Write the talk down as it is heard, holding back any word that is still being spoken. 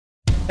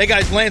Hey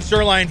guys, Lance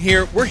Zerline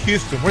here. We're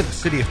Houston. We're the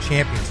city of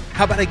champions.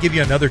 How about I give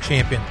you another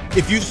champion?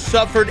 If you've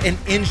suffered an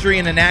injury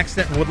in an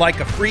accident and would like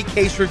a free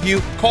case review,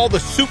 call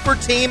the super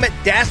team at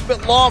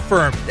Daspit Law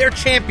Firm. They're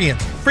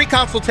champions. Free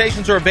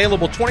consultations are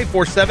available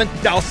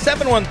 24/7. Dial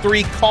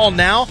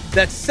 713-CALL-NOW.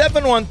 That's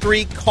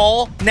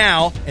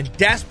 713-CALL-NOW and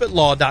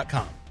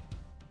DaspitLaw.com.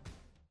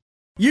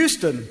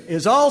 Houston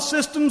is all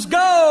systems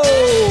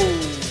go!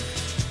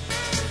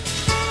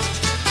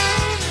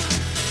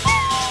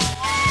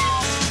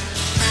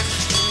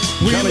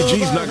 Johnny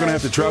G's not going to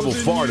have to travel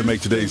far to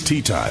make today's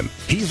tea time.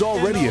 He's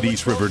already at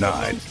East River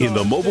 9 in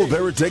the Mobile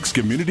Veritex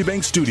Community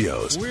Bank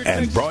Studios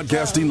and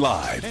broadcasting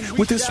live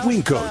with his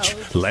swing coach,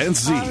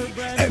 Lance Z,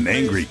 and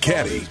angry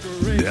caddy,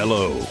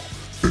 Dello.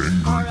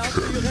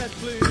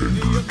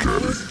 Angry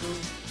caddy.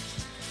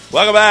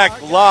 Welcome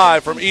back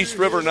live from East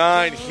River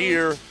 9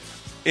 here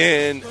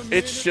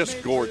it's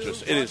just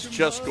gorgeous. It is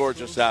just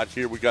gorgeous out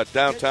here. We got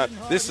downtown.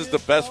 This is the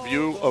best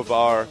view of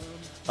our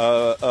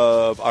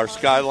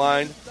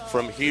skyline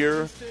from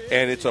here,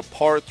 and it's a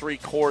par 3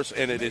 course,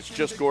 and it is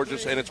just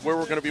gorgeous, and it's where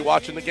we're going to be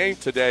watching the game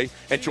today.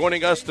 And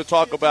joining us to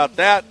talk about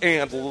that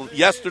and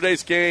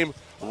yesterday's game,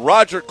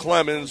 Roger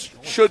Clemens,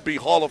 should be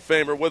Hall of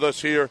Famer, with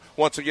us here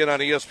once again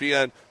on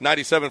ESPN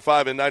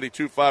 97.5 and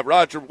 92.5.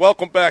 Roger,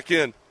 welcome back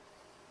in.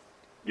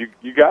 You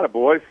got it,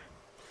 boys.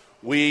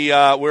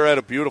 We're at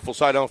a beautiful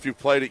site. I don't know if you've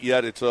played it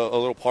yet. It's a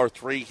little par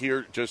 3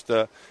 here, just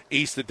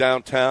east of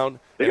downtown.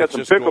 They got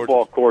some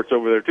pickleball courts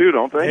over there too,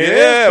 don't they?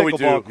 Yeah, we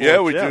do. Yeah,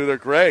 we do. They're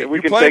great.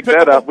 We can take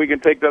that up. We can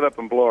take that up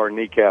and blow our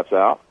kneecaps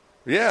out.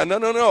 Yeah,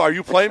 no. Are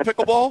you playing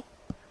pickleball?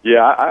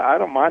 Yeah, I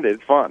don't mind it.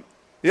 It's fun.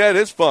 Yeah, it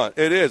is fun.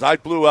 It is. I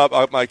blew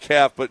up my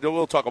calf, but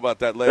we'll talk about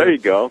that later. There you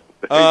go.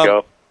 There you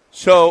go.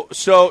 So,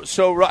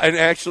 and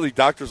actually,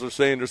 doctors are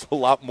saying there's a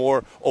lot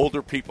more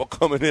older people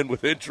coming in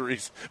with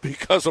injuries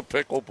because of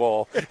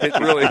pickleball. It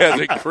really has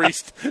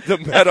increased the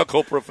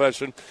medical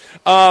profession.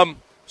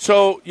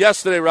 So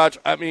yesterday, Raj,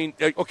 I mean,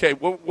 okay,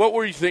 what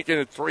were you thinking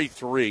at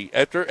 3-3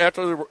 after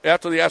the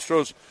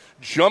Astros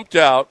jumped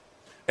out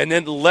and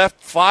then left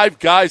 5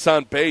 guys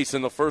on base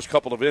in the first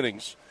couple of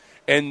innings,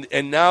 and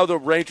now the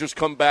Rangers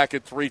come back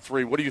at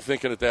 3-3? What are you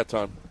thinking at that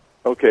time?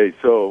 Okay,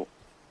 so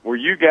were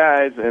you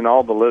guys and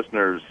all the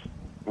listeners,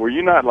 were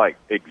you not like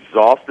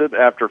exhausted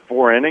after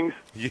 4 innings?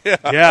 Yeah,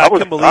 I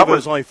couldn't believe it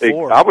was only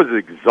 4. I was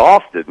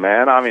exhausted,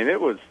 man. I mean, it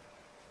was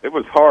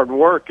hard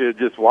work.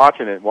 Just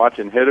watching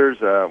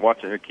hitters,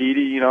 watching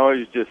Urquidy. You know, it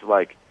was just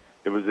like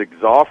it was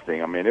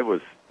exhausting. I mean, it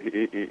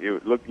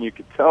looked. You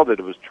could tell that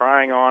it was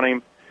trying on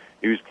him.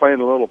 He was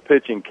playing a little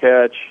pitch and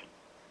catch.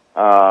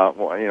 You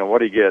know, what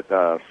did he get?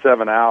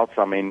 7 outs.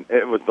 I mean,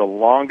 it was the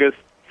longest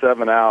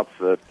 7 outs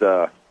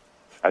that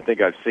I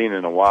think I've seen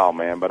in a while,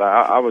 man. But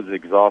I was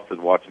exhausted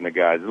watching the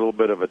guys. A little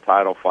bit of a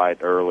title fight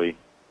early.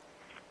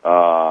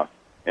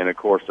 And of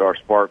course, our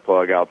spark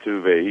plug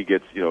Altuve, he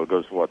gets,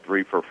 goes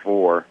 3 for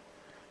 4,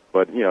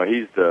 but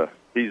he's the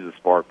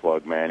spark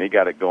plug, man. He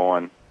got it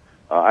going.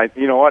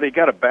 You know what? I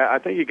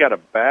think he got a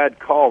bad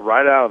call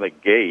right out of the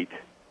gate,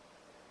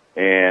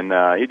 and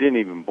he didn't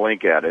even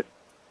blink at it.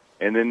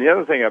 And then the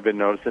other thing I've been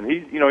noticing,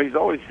 he's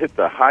always hit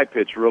the high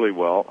pitch really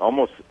well,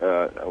 almost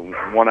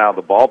one out of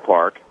the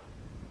ballpark,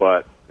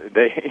 but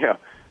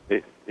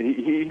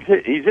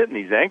He's hitting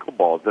these ankle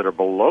balls that are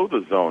below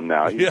the zone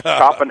now. He's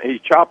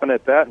chopping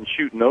at that and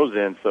shooting those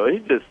in. So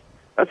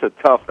that's a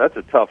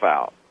tough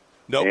out.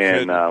 No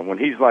and kidding. When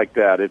he's like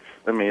that,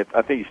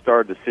 I think he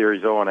started the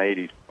series 0-8.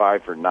 He's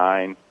 5 for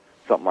 9,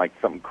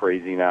 something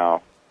crazy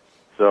now.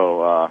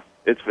 So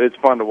it's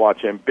fun to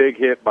watch him. Big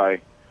hit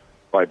by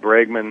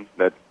Bregman.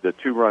 That the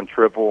 2-run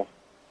triple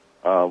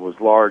was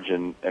large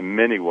in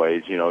many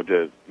ways.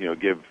 To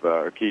give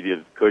Urquidy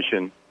a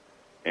cushion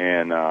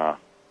and.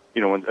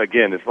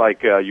 Again, it's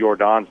like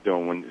Jordan's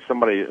doing. When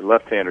somebody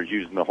left-hander's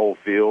using the whole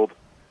field,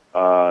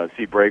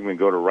 see Bregman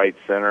go to right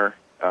center,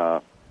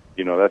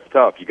 that's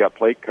tough. You got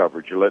plate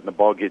coverage. You're letting the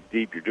ball get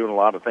deep. You're doing a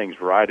lot of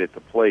things right at the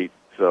plate.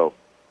 So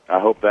I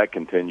hope that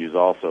continues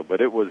also.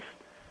 But it was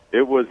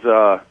there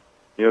was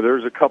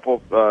a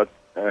couple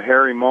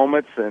hairy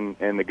moments, and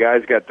the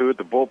guys got through it.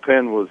 The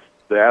Astros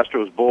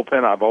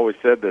bullpen. I've always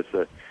said this,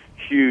 a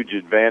huge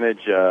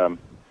advantage. Everyone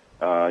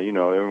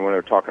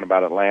are talking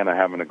about Atlanta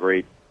having a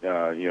great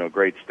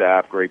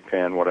staff, great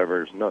pen,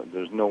 whatever.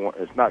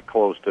 It's not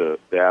close to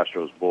the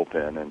Astros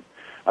bullpen, and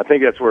I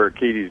think that's where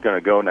Urquidy's going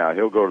to go now.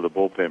 He'll go to the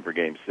bullpen for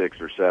game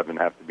 6 or 7,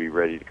 have to be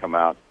ready to come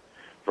out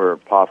for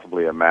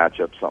possibly a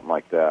matchup, something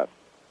like that.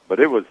 But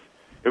it was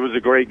a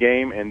great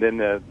game, and then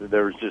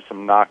there was just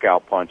some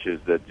knockout punches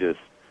that just,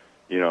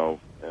 they're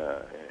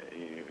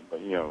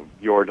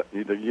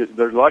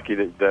lucky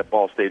that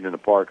ball stayed in the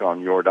park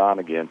on Jordan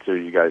again too.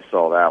 You guys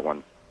saw that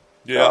one.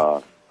 Yeah.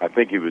 I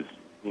think he was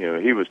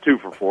 2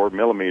 for 4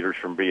 millimeters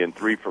from being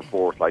 3 for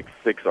 4 with like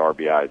 6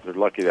 RBIs. They're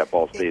lucky that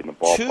ball stayed in the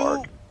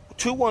ballpark.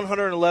 Two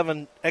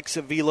 111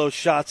 exit velo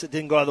shots that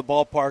didn't go out of the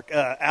ballpark.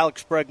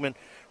 Alex Bregman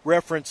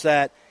referenced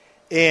that.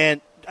 And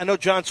I know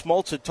John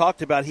Smoltz had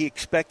talked about he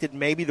expected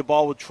maybe the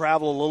ball would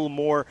travel a little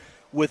more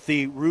with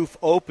the roof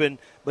open.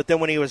 But then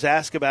when he was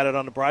asked about it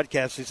on the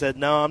broadcast, he said,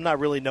 no, I'm not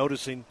really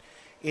noticing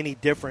any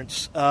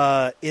difference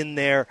in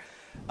there.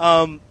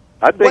 I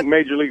think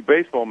Major League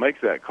Baseball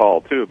makes that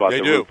call, too, about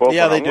the roof open.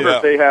 Yeah, they do.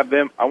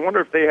 I wonder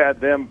if they had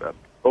them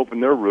open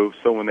their roof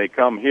so when they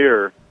come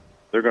here,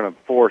 they're going to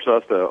force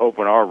us to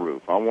open our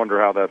roof. I wonder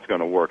how that's going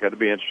to work. That'd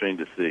be interesting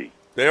to see.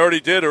 They already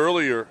did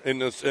earlier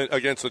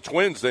against the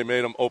Twins. They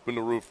made them open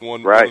the roof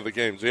one of the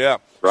games. Yeah.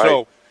 Right.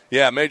 So,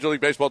 yeah, Major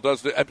League Baseball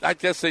does. I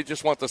guess they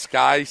just want the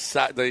sky,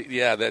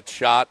 that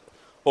shot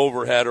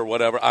overhead or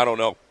whatever. I don't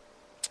know.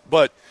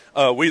 But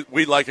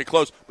we like it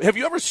close. Have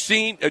you ever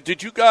seen?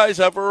 Did you guys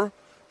ever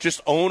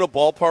just own a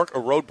ballpark, a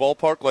road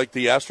ballpark like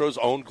the Astros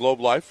owned Globe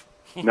Life?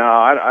 No,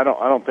 I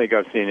don't think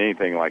I've seen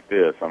anything like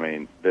this. I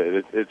mean,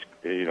 it's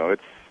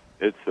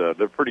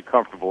they're pretty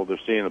comfortable. They're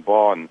seeing the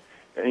ball, and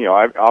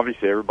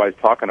obviously everybody's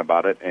talking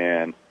about it.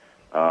 And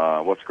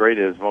what's great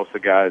is most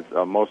of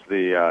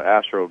the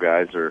Astro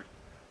guys are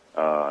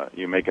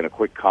making a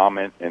quick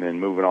comment and then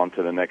moving on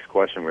to the next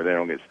question where they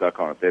don't get stuck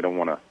on it. They don't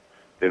want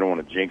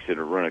to jinx it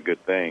or ruin a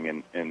good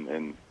thing.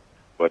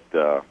 But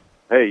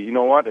hey, you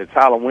know what? It's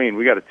Halloween.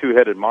 We got a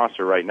two-headed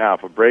monster right now.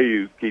 If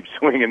Abreu keeps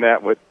swinging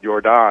that with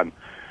Jordan,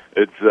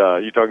 it's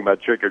you're talking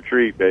about trick or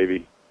treat,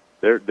 baby.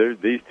 They're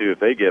these two, if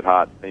they get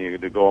hot, they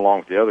go along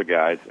with the other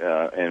guys.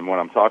 And when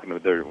I'm talking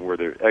about where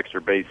they're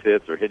extra base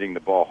hits or hitting the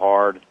ball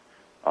hard,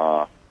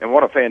 and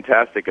what a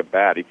fantastic at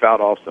bat! He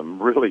fouled off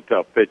some really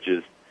tough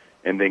pitches,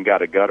 and then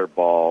got a gutter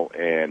ball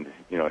and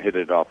hit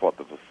it off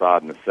the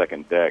facade in the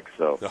second deck.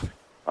 So,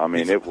 I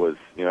mean, it was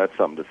that's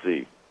something to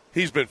see.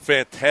 He's been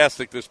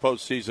fantastic this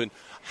postseason.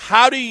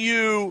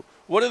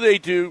 What do they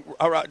do?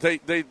 All right,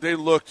 they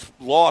looked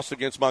lost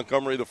against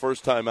Montgomery the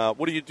first time out.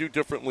 What do you do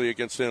differently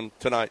against him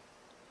tonight?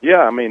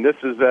 Yeah, I mean, this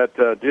is that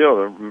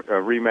deal,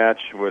 a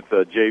rematch with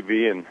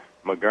JV and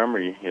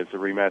Montgomery. It's a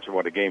rematch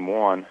of a game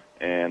one,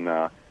 and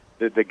the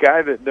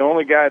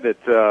only guy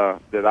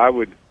that I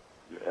would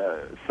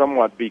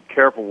somewhat be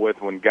careful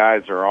with when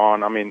guys are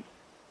on. I mean,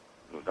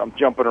 I'm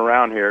jumping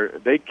around here.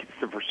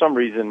 For some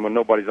reason, when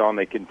nobody's on,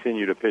 they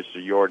continue to pitch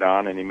to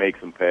Jordan, and he makes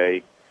them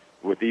pay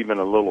with even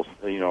a little,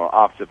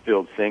 opposite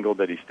field single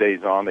that he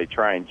stays on. They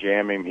try and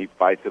jam him. He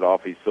fights it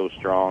off. He's so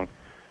strong.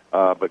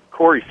 But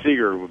Corey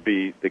Seager would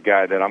be the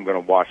guy that I'm going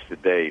to watch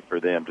today for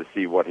them to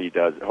see what he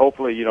does.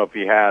 Hopefully, if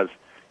he has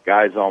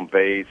guys on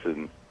base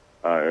and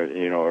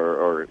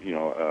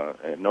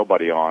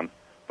nobody on,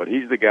 but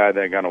he's the guy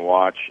that I'm going to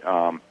watch.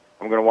 I'm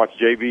going to watch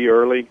JV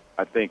early.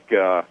 I think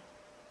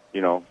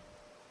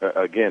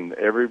again,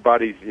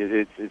 everybody's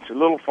it's a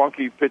little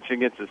funky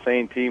pitching against the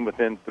same team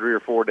within 3 or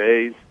 4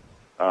 days.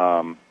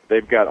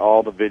 They've got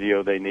all the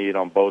video they need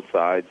on both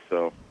sides,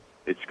 so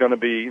it's going to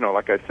be,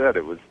 like I said,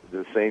 it was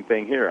the same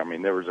thing here. I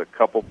mean, there was a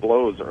couple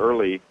blows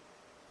early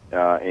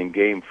in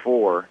Game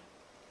 4,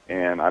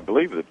 and I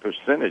believe the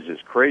percentage is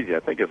crazy. I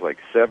think it's like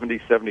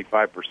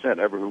 70-75%.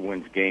 Ever who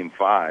wins Game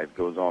 5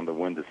 goes on to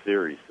win the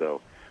series.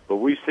 So, but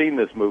we've seen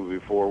this movie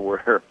before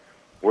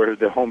where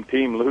the home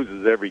team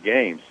loses every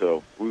game.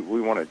 So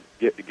we want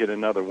to get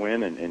another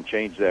win and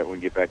change that when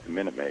we get back to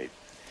Minute Maid.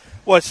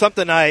 Well, it's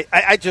something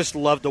I just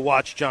love to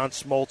watch John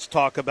Smoltz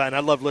talk about, and I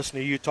love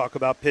listening to you talk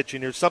about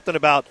pitching. There's something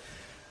about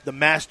the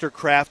master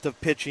craft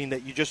of pitching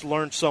that you just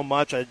learn so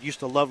much. I used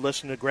to love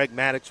listening to Greg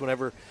Maddux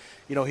whenever,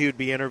 he would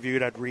be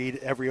interviewed. I'd read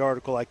every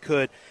article I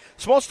could.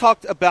 Smoltz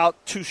talked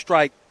about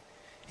two-strike.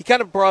 He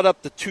kind of brought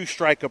up the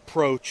two-strike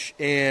approach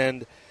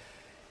and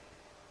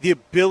the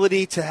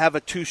ability to have a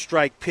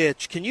two-strike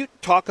pitch. Can you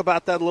talk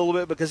about that a little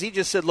bit? Because he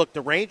just said, look,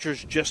 the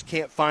Rangers just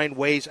can't find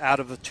ways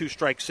out of a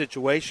two-strike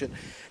situation.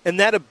 And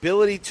that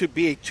ability to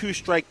be a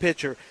two-strike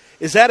pitcher,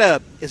 is that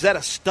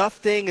a stuff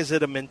thing? Is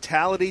it a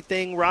mentality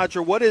thing,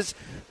 Roger? What is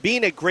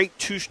being a great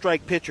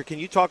two-strike pitcher? Can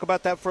you talk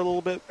about that for a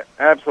little bit?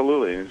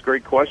 Absolutely. It's a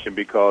great question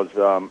because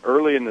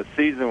early in the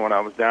season when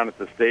I was down at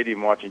the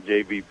stadium watching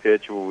JV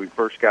pitch when we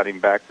first got him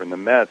back from the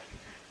Mets,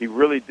 he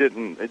really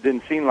didn't. It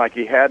didn't seem like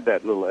he had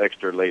that little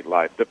extra late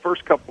life. The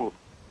first couple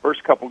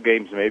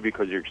games, maybe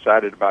because you're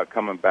excited about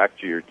coming back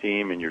to your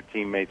team and your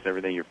teammates and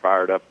everything. You're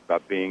fired up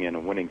about being in a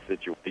winning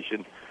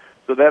situation,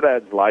 so that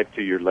adds life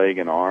to your leg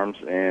and arms.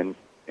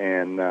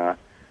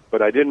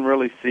 But I didn't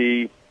really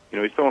see.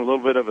 He's throwing a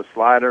little bit of a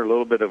slider, a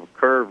little bit of a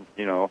curve.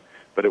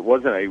 But it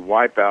wasn't a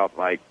wipeout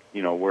like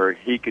where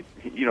he could.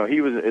 He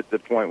was at the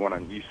point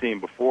when you see him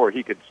before.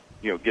 He could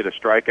get a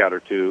strikeout or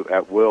two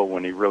at will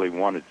when he really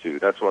wanted to.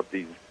 That's what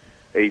these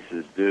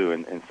aces do,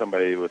 and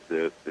somebody with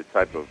the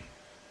type of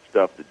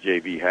stuff that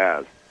JV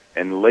has.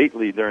 And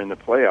lately during the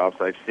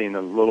playoffs, I've seen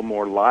a little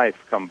more life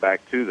come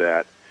back to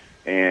that.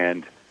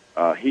 And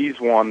he's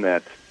one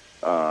that,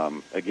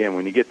 again,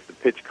 when he gets the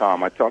pitch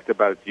calm, I talked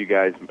about it to you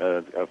guys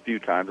a few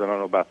times. I don't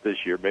know about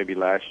this year, maybe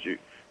last year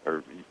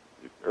or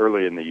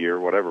early in the year,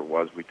 whatever it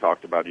was. We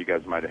talked about it. You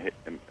guys might have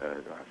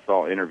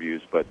saw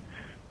interviews, but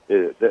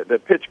the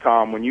pitch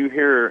calm, when you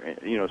hear,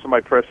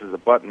 somebody presses a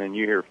button and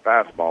you hear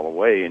fastball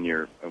away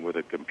with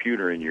a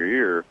computer in your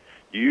ear,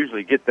 you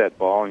usually get that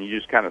ball and you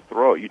just kind of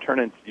throw it. You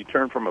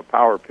turn from a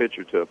power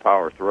pitcher to a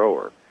power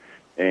thrower.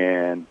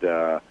 And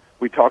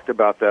we talked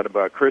about that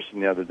about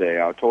Christian the other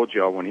day. I told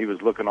you when he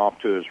was looking off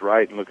to his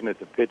right and looking at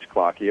the pitch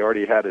clock, he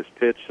already had his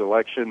pitch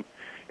selection,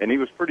 and he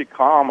was pretty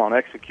calm on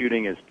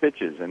executing his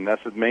pitches, and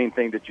that's the main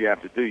thing that you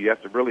have to do. You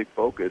have to really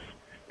focus.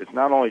 It's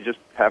not only just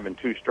having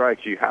 2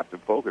 strikes, you have to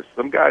focus.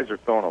 Some guys are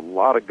throwing a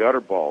lot of gutter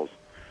balls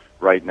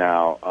right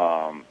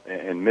now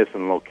and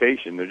missing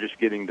location. They're just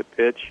getting the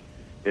pitch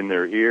in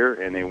their ear,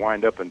 and they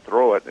wind up and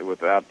throw it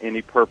without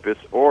any purpose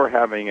or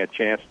having a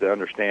chance to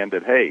understand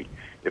that, hey,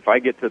 if I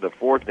get to the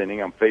 4th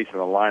inning, I'm facing the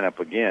lineup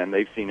again.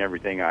 They've seen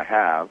everything I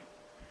have,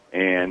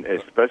 and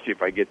especially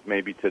if I get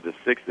maybe to the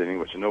 6th inning,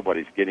 which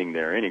nobody's getting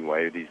there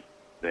anyway. The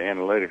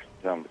analytics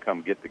tell them to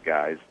come get the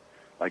guys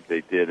like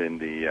they did in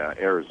the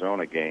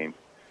Arizona game.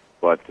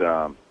 But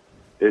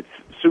it's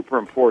super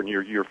important.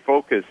 Your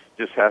focus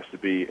just has to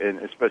be, and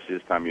especially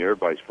this time of year,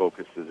 everybody's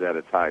focus is at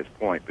its highest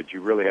point, but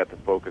you really have to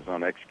focus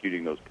on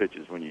executing those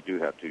pitches when you do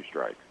have 2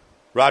 strikes.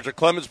 Roger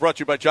Clemens brought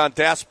to you by John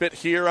Daspit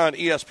here on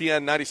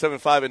ESPN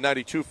 97.5 and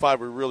 92.5.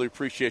 We really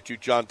appreciate you,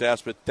 John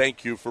Daspit.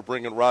 Thank you for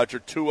bringing Roger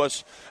to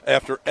us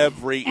after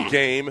every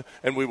game,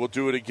 and we will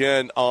do it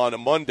again on a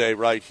Monday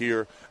right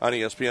here on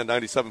ESPN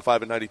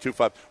 97.5 and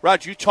 92.5.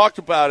 Roger, you talked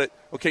about it,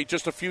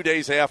 just a few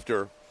days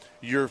after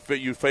you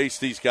faced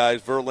these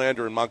guys,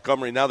 Verlander and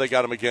Montgomery. Now they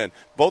got them again.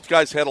 Both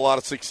guys had a lot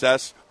of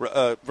success.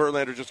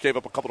 Verlander just gave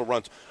up a couple of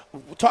runs.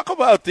 Talk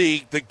about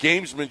the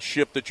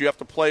gamesmanship that you have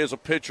to play as a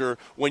pitcher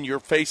when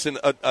you're facing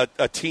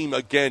a team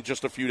again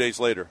just a few days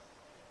later.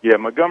 Yeah,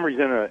 Montgomery's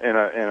in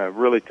a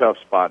really tough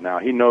spot now.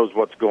 He knows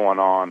what's going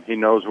on. He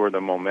knows where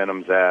the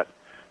momentum's at.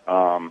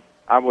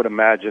 I would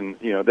imagine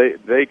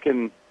they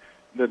can.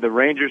 The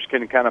Rangers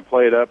can kind of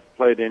play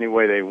it any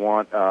way they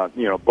want.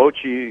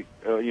 Bochy,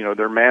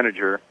 their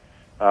manager,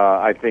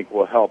 I think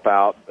will help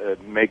out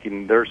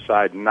making their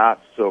side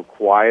not so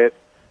quiet.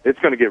 It's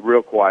going to get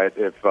real quiet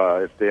if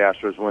the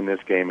Astros win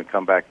this game and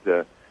come back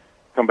to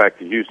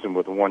Houston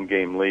with a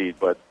 1-game lead.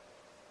 But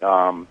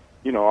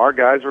our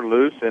guys are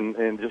loose,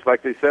 and just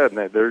like they said,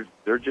 they're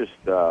just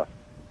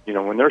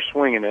when they're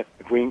swinging it.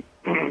 If we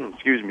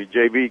excuse me,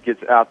 JV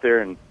gets out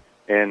there and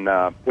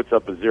puts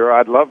up a 0.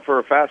 I'd love for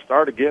a fast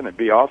start again. It'd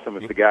be awesome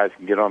if the guys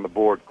can get on the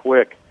board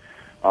quick.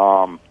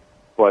 Jordan,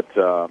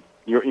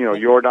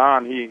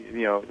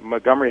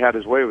 Montgomery had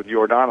his way with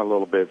Jordan a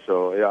little bit.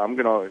 So yeah, I'm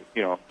gonna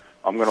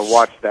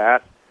watch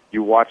that.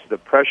 You watch the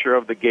pressure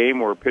of the game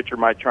where a pitcher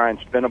might try and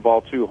spin a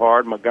ball too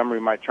hard. Montgomery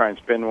might try and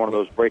spin one of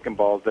those breaking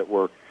balls that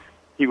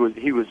he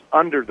was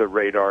under the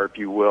radar, if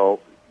you will,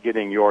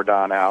 getting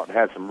Jordan out.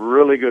 Had some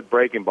really good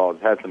breaking balls.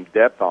 Had some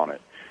depth on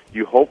it.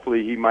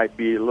 Hopefully he might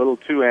be a little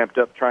too amped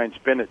up, try and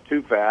spin it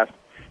too fast.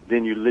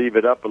 Then you leave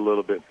it up a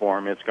little bit for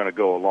him. It's going to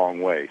go a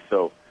long way.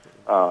 So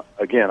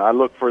again, I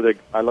look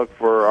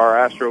for our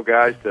Astro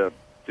guys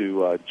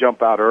to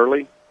jump out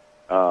early,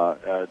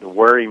 to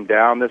wear him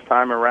down this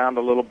time around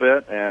a little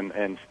bit,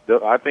 and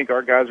I think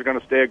our guys are going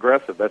to stay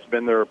aggressive. That's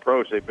been their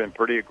approach. They've been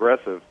pretty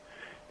aggressive,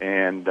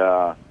 and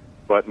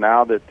but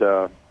now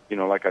that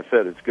like I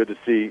said, it's good to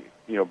see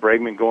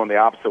Bregman going the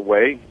opposite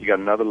way. You got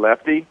another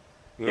lefty.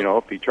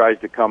 If he tries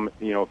to come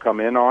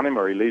in on him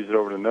or he leaves it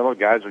over the middle,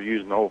 guys are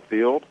using the whole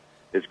field.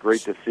 It's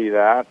great to see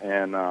that.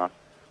 And,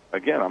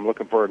 again, I'm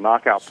looking for a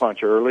knockout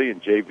punch early,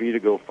 and JV to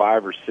go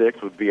 5 or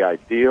 6 would be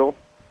ideal.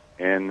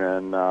 And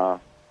then,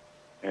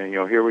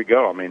 here we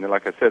go. I mean,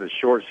 like I said, it's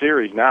short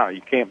series now.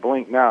 You can't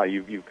blink now.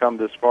 You've come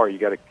this far. You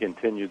got to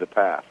continue the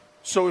path.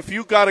 So if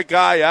you got a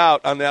guy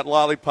out on that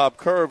lollipop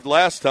curve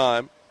last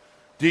time,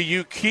 do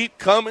you keep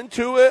coming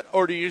to it,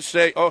 or do you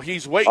say, "Oh,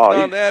 he's waiting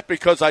on that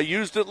because I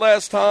used it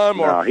last time"?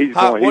 Or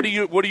what do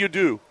you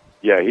do?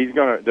 Yeah,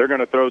 they're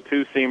gonna throw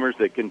 2 seamers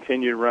that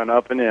continue to run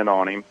up and in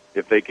on him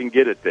if they can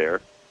get it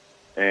there,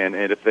 and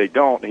if they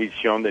don't, he's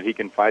shown that he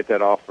can fight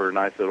that off for a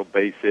nice little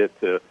base hit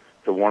to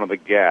one of the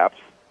gaps,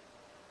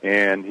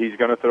 and he's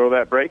going to throw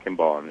that breaking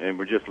ball, and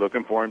we're just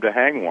looking for him to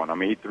hang one. I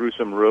mean, he threw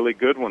some really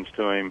good ones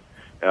to him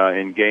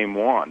in Game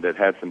 1 that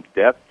had some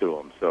depth to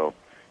them. So,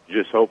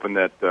 just hoping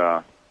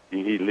that.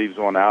 He leaves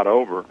one out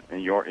over,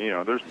 and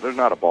there's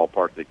not a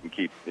ballpark that can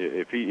keep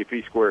if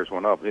he squares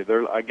one up.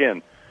 They're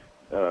again,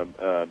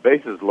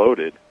 bases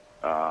loaded.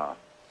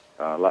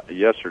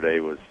 Yesterday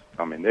was,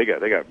 they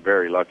got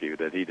very lucky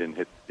that he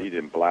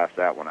didn't blast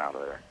that one out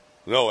of there.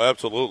 No,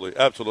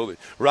 absolutely.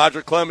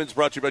 Roger Clemens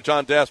brought to you by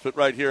John Daspit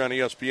right here on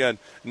ESPN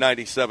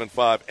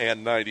 97.5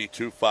 and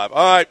 92.5.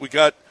 All right, we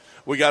got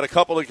a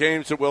couple of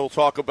games that we'll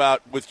talk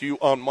about with you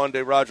on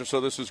Monday, Roger. So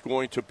this is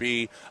going to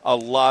be a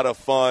lot of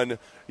fun.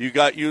 You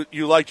like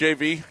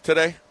JV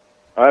today?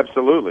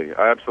 Absolutely.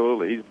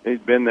 He's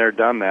been there,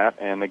 done that.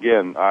 And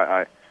again,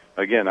 I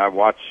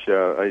watch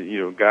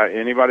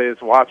anybody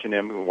that's watching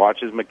him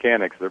watch his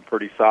mechanics. They're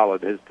pretty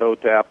solid. His toe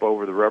tap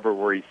over the rubber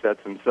where he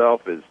sets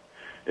himself is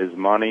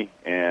money,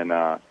 and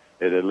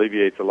it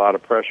alleviates a lot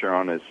of pressure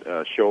on his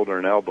shoulder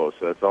and elbow.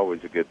 So that's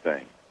always a good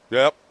thing.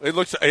 Yep. It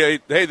looks. Hey,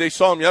 they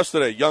saw him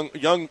yesterday. Young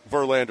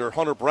Verlander,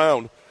 Hunter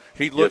Brown.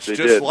 He looks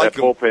just like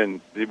him.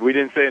 Bullpen. We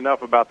didn't say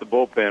enough about the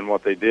bullpen.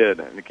 What they did,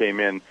 and they came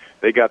in.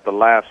 They got the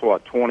last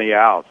 20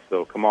 outs.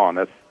 So come on,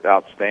 that's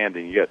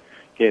outstanding. You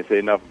can't say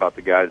enough about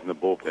the guys in the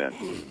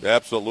bullpen.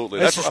 Absolutely.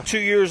 This is 2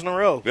 years in a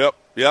row.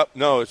 Yep.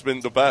 No, it's been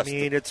the best. I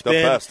mean, it's the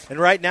been best. And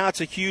right now it's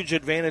a huge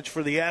advantage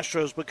for the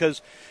Astros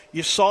because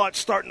you saw it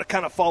starting to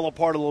kind of fall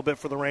apart a little bit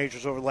for the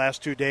Rangers over the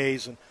last 2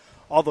 days, and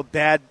all the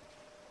bad.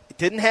 It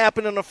didn't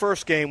happen in the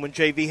first game when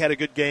JV had a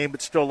good game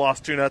but still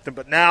lost 2-0.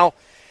 But now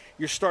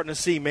you're starting to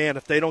see, man,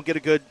 if they don't get a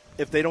good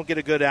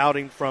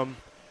outing from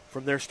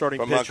their starting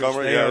pitchers,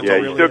 Montgomery,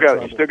 you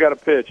still got to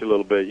pitch a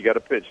little bit. You got to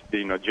pitch.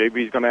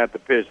 JV's going to have to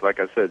pitch. Like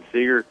I said,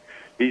 Seager,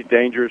 he's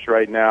dangerous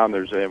right now, and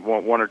there's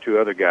one or two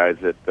other guys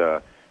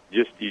that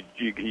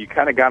you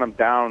kind of got them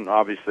down.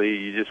 Obviously,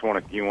 you just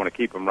want to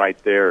keep them right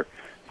there.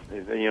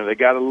 They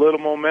got a little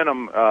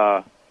momentum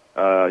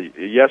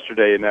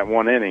yesterday in that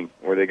one inning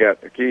where they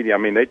got Akiti. I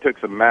mean, they took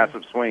some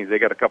massive swings. They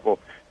got a couple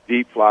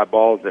deep fly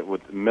balls that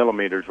with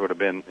millimeters would have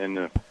been in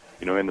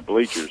the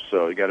bleachers.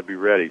 So you got to be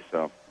ready.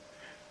 So.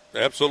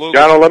 Absolutely.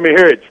 John, let me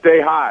hear it.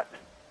 Stay hot.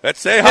 Let's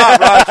stay hot,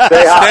 Roger.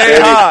 Stay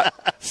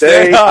hot.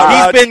 Stay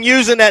hot. He's been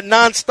using that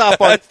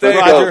nonstop on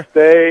Roger.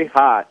 Stay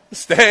hot.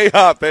 Stay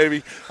hot,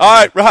 baby. All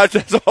right, Roger,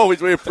 as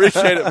always, we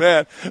appreciate it,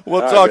 man.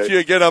 We'll talk to you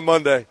again on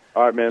Monday.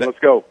 All right, man. Let's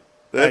go.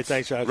 All right,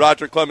 thanks, Roger.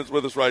 Roger Clemens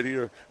with us right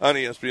here on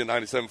ESPN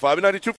 97.5 and 92.